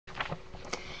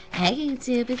Hey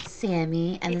YouTube, it's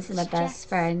Sammy, and this is my best Jess.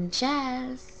 friend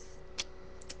Jess.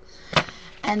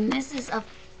 And this is a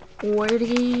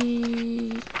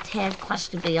 40 tag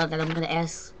question video that I'm going to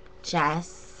ask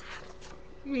Jess.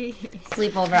 Me.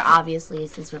 Sleepover, obviously,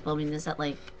 since we're filming this at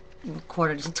like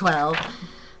 11:45.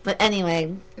 But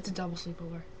anyway. It's a double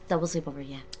sleepover. Double sleepover,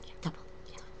 yeah. Double.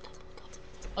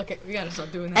 Okay, we gotta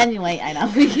stop doing that. Anyway, I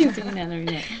know, we keep doing that every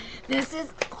day. This is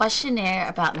a questionnaire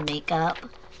about makeup.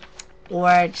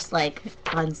 Or just like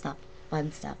fun stuff.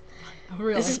 Oh,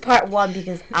 really? This is part one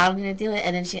because I'm gonna do it,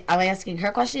 and then I'm asking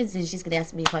her questions, and she's gonna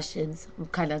ask me questions. I'm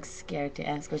kind of scared to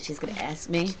ask what she's gonna ask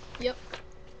me. Yep.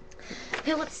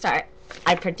 Okay, let's start.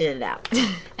 I printed it out.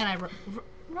 And I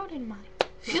wrote in mine.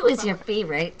 Who is your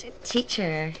favorite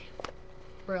teacher?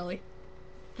 Really?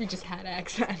 You just had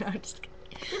accent. I'm just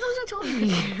kidding. That's what I told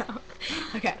you.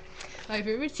 Okay. My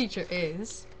favorite teacher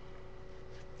is,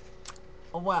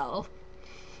 well,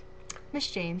 Miss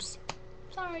James.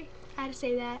 Sorry, I had to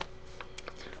say that.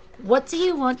 What do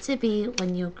you want to be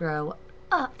when you grow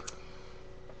up?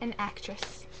 An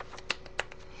actress.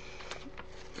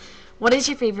 What is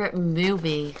your favorite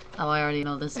movie? Oh, I already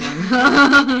know this one.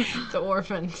 The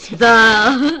Orphans.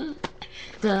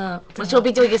 Which we'll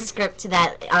be doing a script to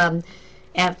that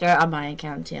after on my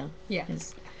account too. Yeah.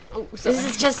 Oh, This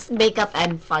is just makeup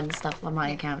and fun stuff on my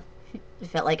account. I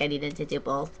felt like I needed to do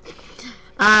both.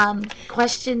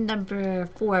 Question number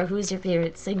 4. Who's your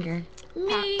favorite singer?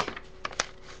 Me.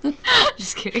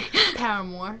 Just kidding.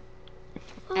 Paramore.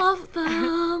 Love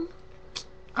them.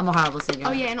 I'm a horrible singer.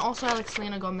 Oh yeah, and also I like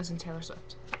Selena Gomez and Taylor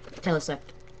Swift. Taylor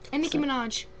Swift. And Nicki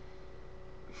Minaj.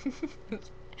 I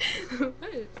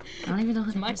don't even know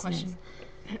who That's my that person question.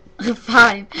 is.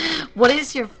 Fine. What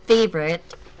is your favorite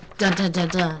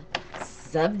subject?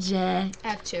 I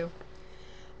have 2.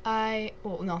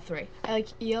 Well, no, 3. I like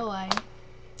ELA,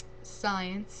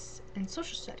 science, and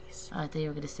social studies. Oh, I thought you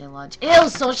were gonna say lunch. Ew,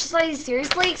 social studies,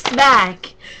 seriously?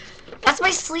 Smack! That's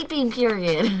my sleeping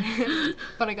period.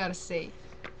 But I got a C.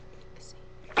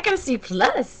 I got a C+.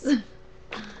 plus.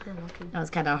 You're welcome. That was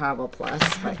kind of a horrible plus,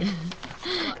 but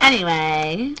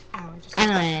anyway. Ow,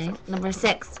 Anyway, number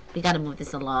 6. We gotta move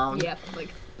this along. Yeah, like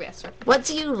faster. What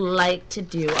do you like to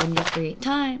do on your free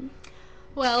time?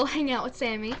 Well, hang out with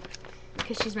Sammy,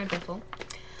 because she's my biffle.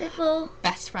 Pickle.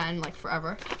 Best friend, like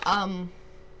forever.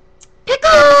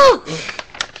 Pickle!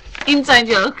 Inside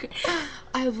joke.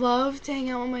 I love to hang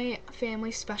out with my family,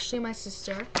 especially my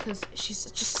sister, because she's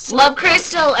just so Love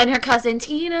Crystal and her cousin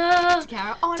Tina.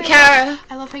 Takara. Oh, and Takara.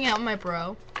 I love hanging out with my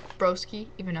broski,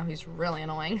 even though he's really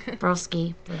annoying.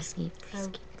 Broski.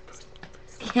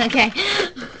 Okay.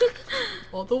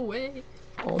 All the way.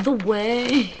 All the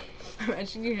way.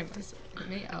 Imagine you hit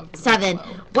me up. 7.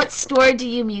 What store do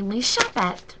you mainly shop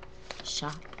at?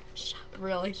 Shop.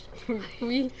 Really?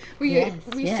 We Yes,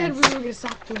 said we yes. were gonna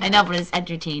stop doing I know, but it's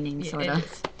entertaining, Yeah, sort it of.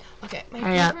 is. Okay,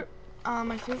 Hurry up.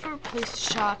 my favorite place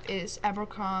to shop is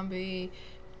Abercrombie.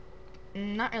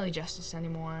 Not really Justice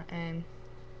anymore, and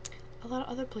a lot of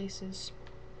other places.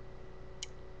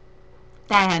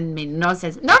 That made no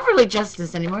sense. Not really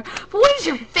Justice anymore. But what is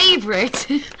your favorite?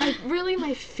 Really,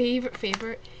 my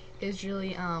favorite is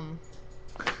really Oh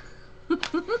right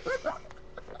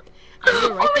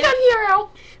my there. god, Hero!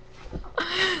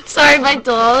 Sorry, my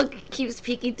dog keeps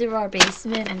peeking through our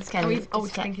basement and it's kind of. I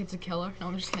think it's a killer. No,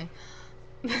 I'm just kidding.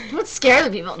 Don't scare the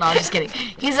people. No, I'm just kidding.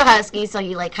 He's a husky, so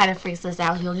he like kind of freaks us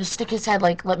out. He'll just stick his head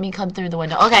like, "Let me come through the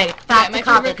window." Okay, back to my topic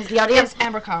favorite because the audience. is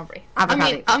Abercrombie.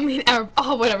 Abercrombie.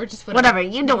 Whatever. Just Whatever,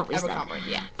 you know what we said.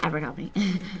 Abercrombie, yeah. Abercrombie.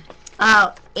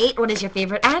 8. What is your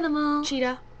favorite animal?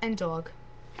 Cheetah and dog.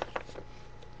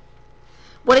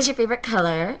 What is your favorite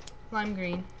color? Lime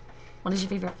green. What is your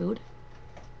favorite food?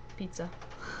 Pizza.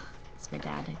 It's my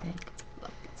dad, I think.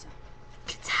 Love pizza.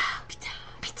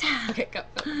 Pizza. Okay, go.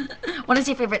 What is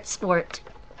your favorite sport?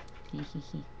 Ooh.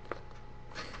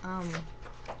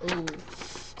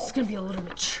 This is gonna be a little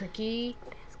bit tricky.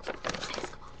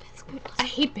 I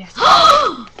hate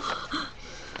basketball.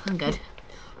 I'm good.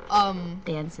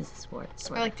 Dance is a sport.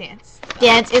 I like dance.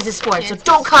 Dance is a sport, so Dance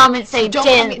don't is- come and say Don't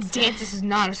call me dance. dance. This is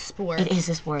not a sport. It is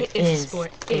a sport. It is a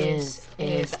sport. It is.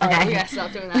 Alright, Okay. we gotta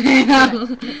stop doing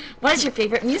that. What is your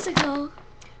favorite musical?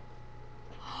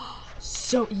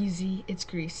 So easy. It's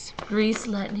Grease. Grease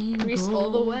Lightning. Grease go,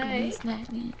 all the way. Grease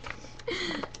Lightning.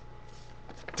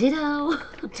 Ditto.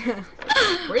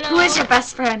 Weirdo. Who is your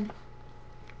best friend?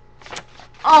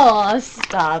 Oh,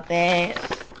 stop it.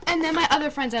 And then my other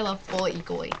friends I love fully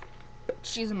equally.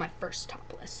 She's in my first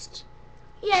top list.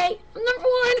 Yay, I'm number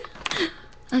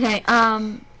 1. Okay,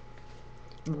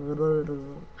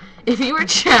 if you were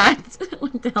trapped,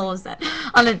 what the hell was that?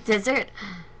 On a desert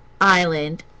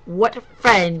island What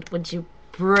friend would you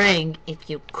bring if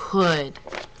you could?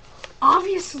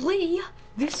 Obviously,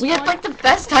 this We one. had like the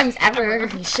best times ever.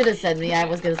 You should have said me. I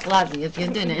was gonna slap you if you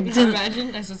didn't.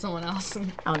 Imagine I said someone else.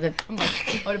 I would I'm like,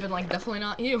 I would have been like, definitely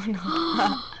not you.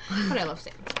 No. But I love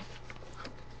Sam.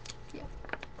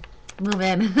 move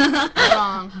in.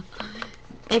 Wrong.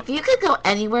 If you could go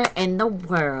anywhere in the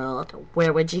world,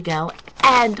 where would you go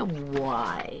and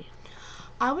why?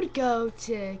 I would go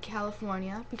to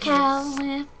California because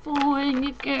Girls.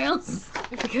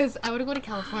 I would go to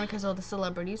California because of all the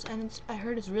celebrities, and I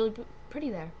heard it's really pretty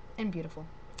there and beautiful.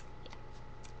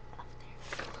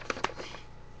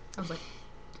 I was like,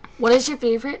 What is your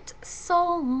favorite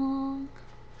song?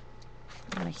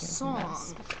 I wanna hear some of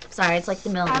song. those. Sorry, it's like the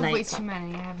middle I of the have way night. too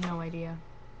many. I have no idea.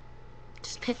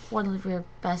 Just pick one of your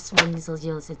best ones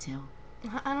you listen to.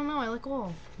 I don't know. I like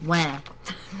all. When?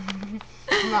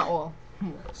 Not all.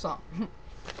 Some.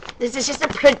 This is just a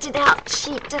printed out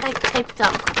sheet that I typed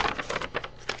up.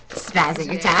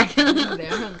 Spazzing attack.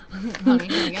 There. Honey,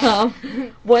 here you go.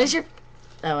 What is your...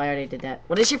 Oh, I already did that.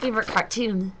 What is your favorite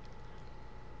cartoon?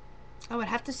 I would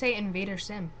have to say Invader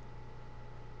Sim.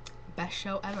 Best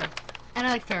show ever. And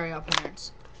I like Fairy Odd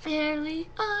Parents. Fairly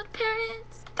Odd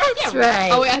Parents. That's Yeah,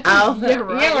 right. oh, wait, I thought you're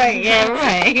right. You're right. Yeah,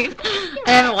 right.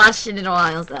 I haven't watched it in a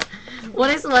while, so. What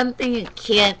is one thing you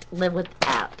can't live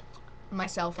without? My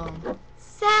cell phone.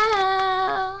 So...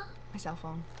 My cell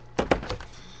phone.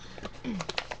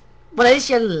 What is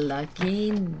your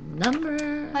lucky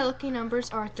number? My lucky numbers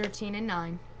are 13 and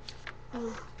 9.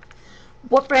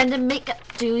 What brand of makeup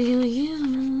do you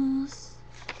use?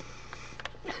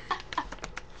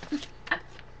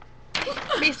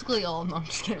 Basically all. No, I'm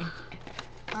just kidding.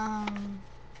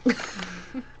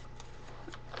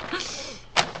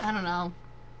 I don't know.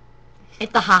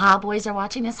 If the haha boys are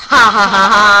watching this, ha ha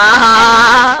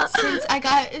ha ha. Since I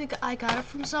got it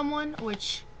from someone,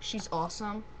 which she's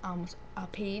awesome.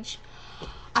 Paige.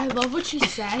 I love what she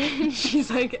said. She's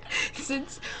like,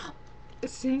 since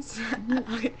no,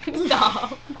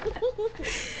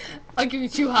 I'll give you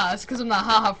 2 ha's because I'm not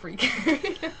haha freak.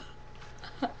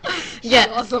 Yeah.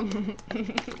 Awesome.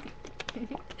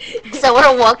 So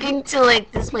we're walking to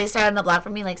like this place around the block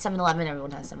from me, like 7-Eleven. Everyone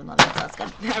has 7-Eleven, so let's go.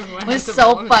 Everyone It was has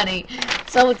so 7-Eleven. funny.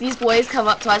 So these boys come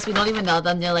up to us. We don't even know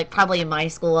them. They're like probably in my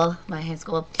school, my high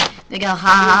school. They go ha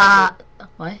ha ha.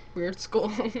 What? Weird school.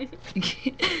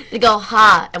 They go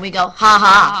ha, and we go ha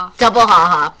ha. Double ha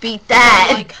ha. Beat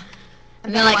that. Like,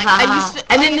 And they're like, ha ha.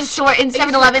 And then the store in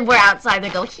 7-Eleven, we're outside. They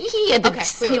go hee hee, and the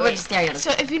people are just staring at us.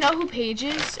 So if you know who Paige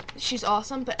is, she's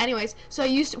awesome. But anyways, so I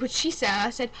used what she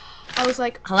said. I was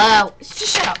like, Hello.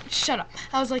 just shut up.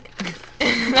 I was like,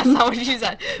 that's not what she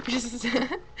said. Just,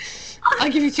 I'll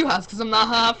give you 2 ha's because I'm not a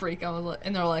ha freak. I was like,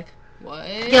 and they're like, what?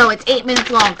 Yo, it's 8 minutes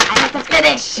long. I have to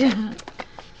finish.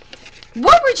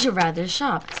 What would you rather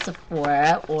shop,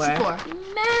 Sephora or Sephora.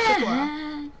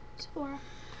 Mac? Sephora.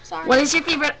 Sorry. What is your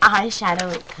favorite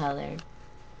eyeshadow color?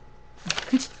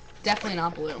 Definitely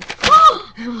not blue.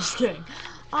 I'm just kidding.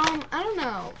 I don't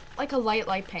know. Like a light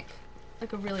pink.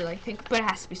 Like a really light pink, but it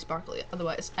has to be sparkly.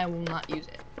 Otherwise, I will not use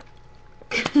it.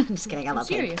 I'm just kidding. I I'm love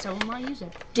it. serious. I will not use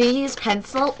it. Do you use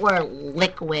pencil or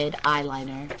liquid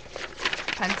eyeliner?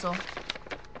 Pencil.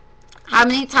 How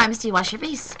many times do you wash your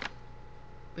face?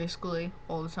 Basically,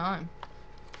 all the time.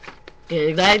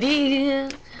 Good idea.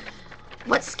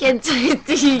 What skin type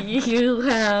do you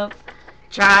have?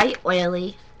 Dry,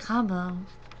 oily, combo.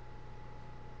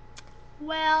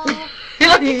 Well,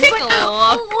 Take a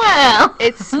look. Well,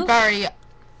 it's very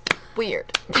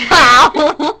weird.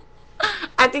 wow.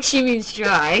 I think she means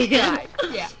dry. Dry.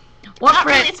 Yeah. What Not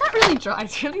really, brand? it's not really dry.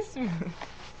 It's really smooth.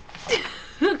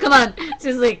 Come on,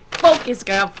 seriously, focus,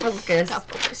 girl, focus. Stop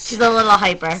focus. She's a little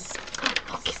hyper.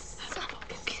 Focus.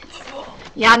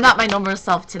 Yeah, I'm not my normal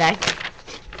self today.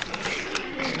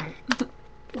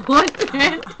 What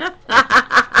brand?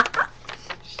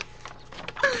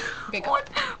 Okay, go.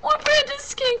 What brand of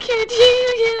skincare do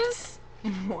you use?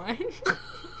 What?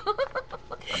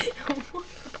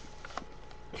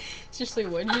 Seriously,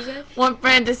 what did you say? What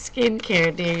brand of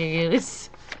skincare do you use?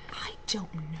 I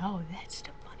don't know. That's the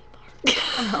funny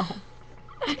part.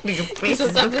 Your face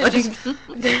is Sometimes I funny. just,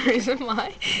 the reason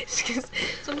why is because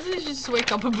sometimes I just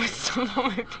wake up and put stuff on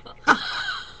my face.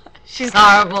 She's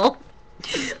horrible.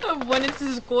 When it's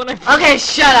to school and Okay,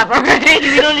 shut up, alright?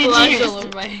 We don't need blush to all use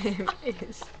over my face.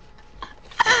 it.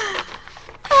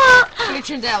 It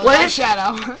turns out What with is-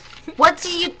 eyeshadow. What do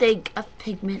you think of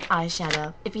pigment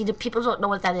eyeshadow? If people don't know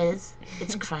what that is,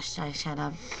 it's crushed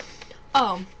eyeshadow.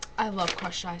 Oh, I love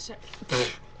crushed eyeshadow.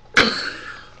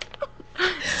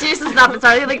 Seriously, stop. It's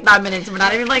already like 9 minutes. We're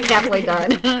not even like halfway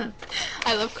done.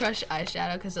 I love Crush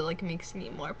eyeshadow because it like makes me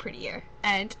more prettier,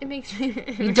 and it makes me.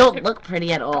 You don't look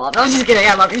pretty at all. No, I'm just kidding.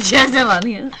 I love your chest. I love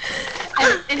you.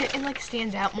 And it like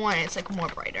stands out more, and it's like more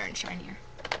brighter and shinier.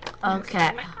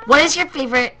 Okay. What is your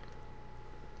favorite?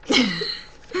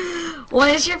 What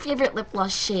is your favorite lip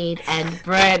gloss shade and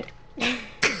brand?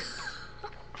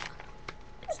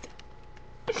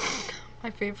 My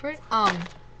favorite,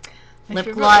 Lip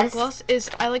favorite gloss? lip gloss is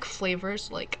I like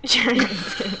flavors like Same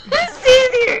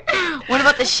here. What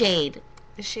about the shade?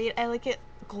 the shade. I like it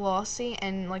glossy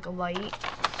and like light.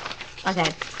 Okay.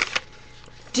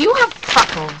 Do you have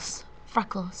freckles?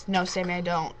 Freckles. No, Sammy, I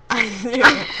don't. I do.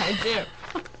 I do.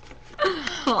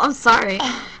 Oh, I'm sorry.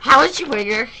 How would you wear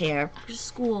your hair for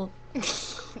school?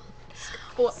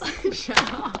 Well, shut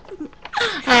up.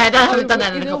 I haven't done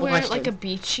that in a Either couple wear it questions. like a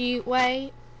beachy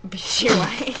way. Beachy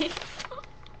way.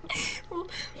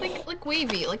 like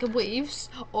wavy, like a waves,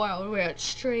 or I would wear it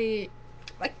straight,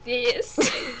 like this,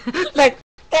 Like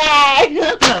that.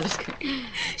 No, I'm just kidding.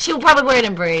 She will probably wear it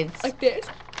in braids. like this.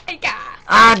 Hey guys.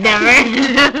 Ah,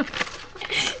 never.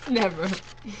 Never.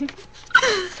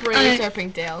 Braids or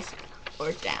pigtails,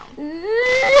 or down.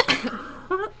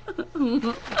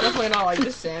 Definitely not like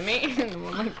this, Sammy. And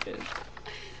one like this.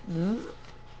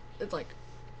 It's like.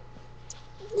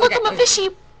 Look, Okay, I'm a fishy.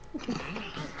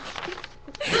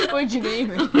 What'd you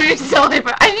name it? We're so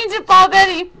hyper. I need to Paul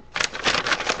Betty.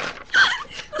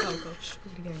 Oh gosh,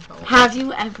 we're gonna get in trouble. Have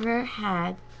you ever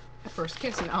had First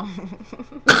kiss, no.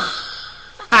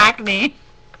 acne?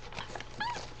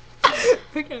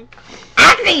 Okay.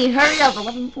 Acne! Hurry up,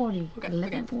 11:40. Okay,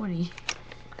 11:40.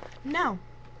 No.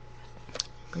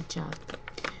 Good job.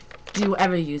 Do you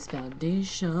ever use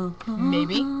foundation?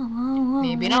 Maybe.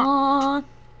 Maybe not.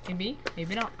 Maybe.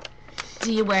 Maybe not.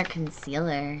 Do you wear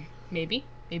concealer? Maybe.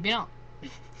 Maybe not.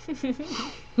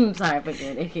 I'm sorry for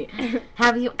doing it.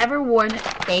 Have you ever worn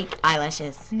fake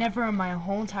eyelashes? Never in my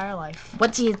whole entire life.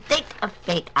 What do you think of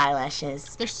fake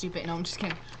eyelashes? They're stupid. No, I'm just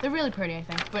kidding. They're really pretty, I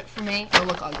think. But for me, they'll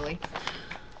look ugly.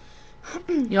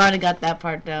 You already got that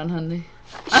part down, honey.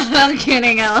 I'm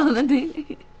kidding. I love the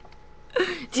thing.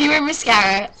 Do you wear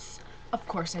mascara? Of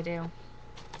course I do.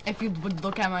 If you would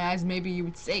look at my eyes, maybe you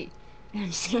would see. I'm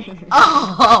just kidding.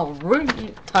 Oh,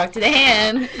 rude. Talk to the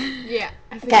hand. Yeah,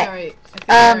 I think Okay. alright.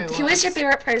 I think Who is your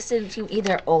favorite person who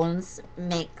either owns,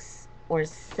 makes, or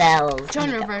sells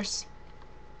Joan makeup? Rivers.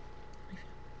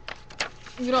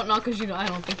 You don't know because I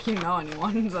don't think you know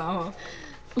anyone, so.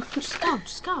 Just go,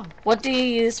 just go. What do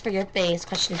you use for your face?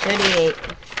 Question 38.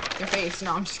 Your face.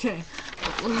 No, I'm just kidding.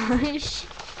 Blush.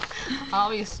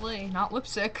 Obviously, not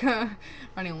lipstick.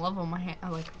 Running love on my hand. I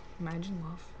like, imagine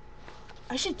love.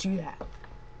 I should do that.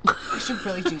 I should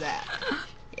really do that.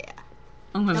 Yeah.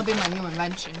 That'll be my new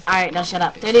invention. Alright, now shut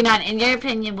up. 39. In your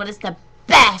opinion, what is the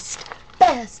best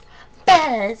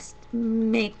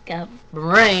makeup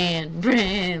brand?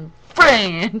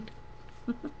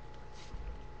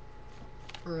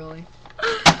 Really?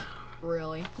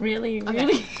 Really? Really? Okay.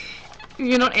 Really? If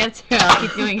you don't answer, I'll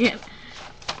keep doing it.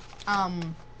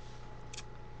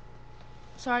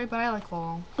 Sorry, but I like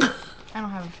all. I don't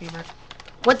have a favorite.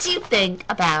 What do you think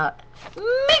about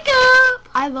makeup?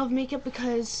 I love makeup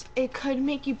because it could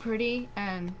make you pretty,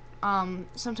 and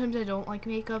sometimes I don't like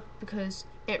makeup because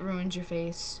it ruins your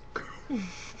face.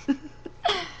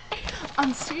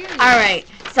 I'm serious. Alright,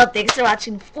 so thanks for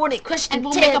watching 40 question And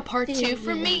we'll 10. make a part 2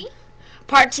 for me.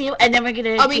 Part 2, and then we're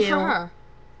gonna I'll do. be for her.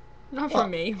 Not for Well-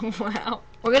 me. Wow.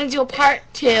 We're gonna do a part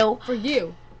 2, For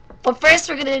you. but first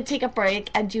we're gonna take a break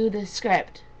and do the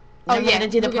script. Then we're gonna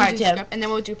do the we're part 2. script, and then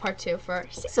we'll do part 2 for.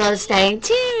 So stay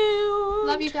tuned.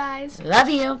 Love you guys. Love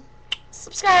you.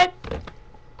 Subscribe.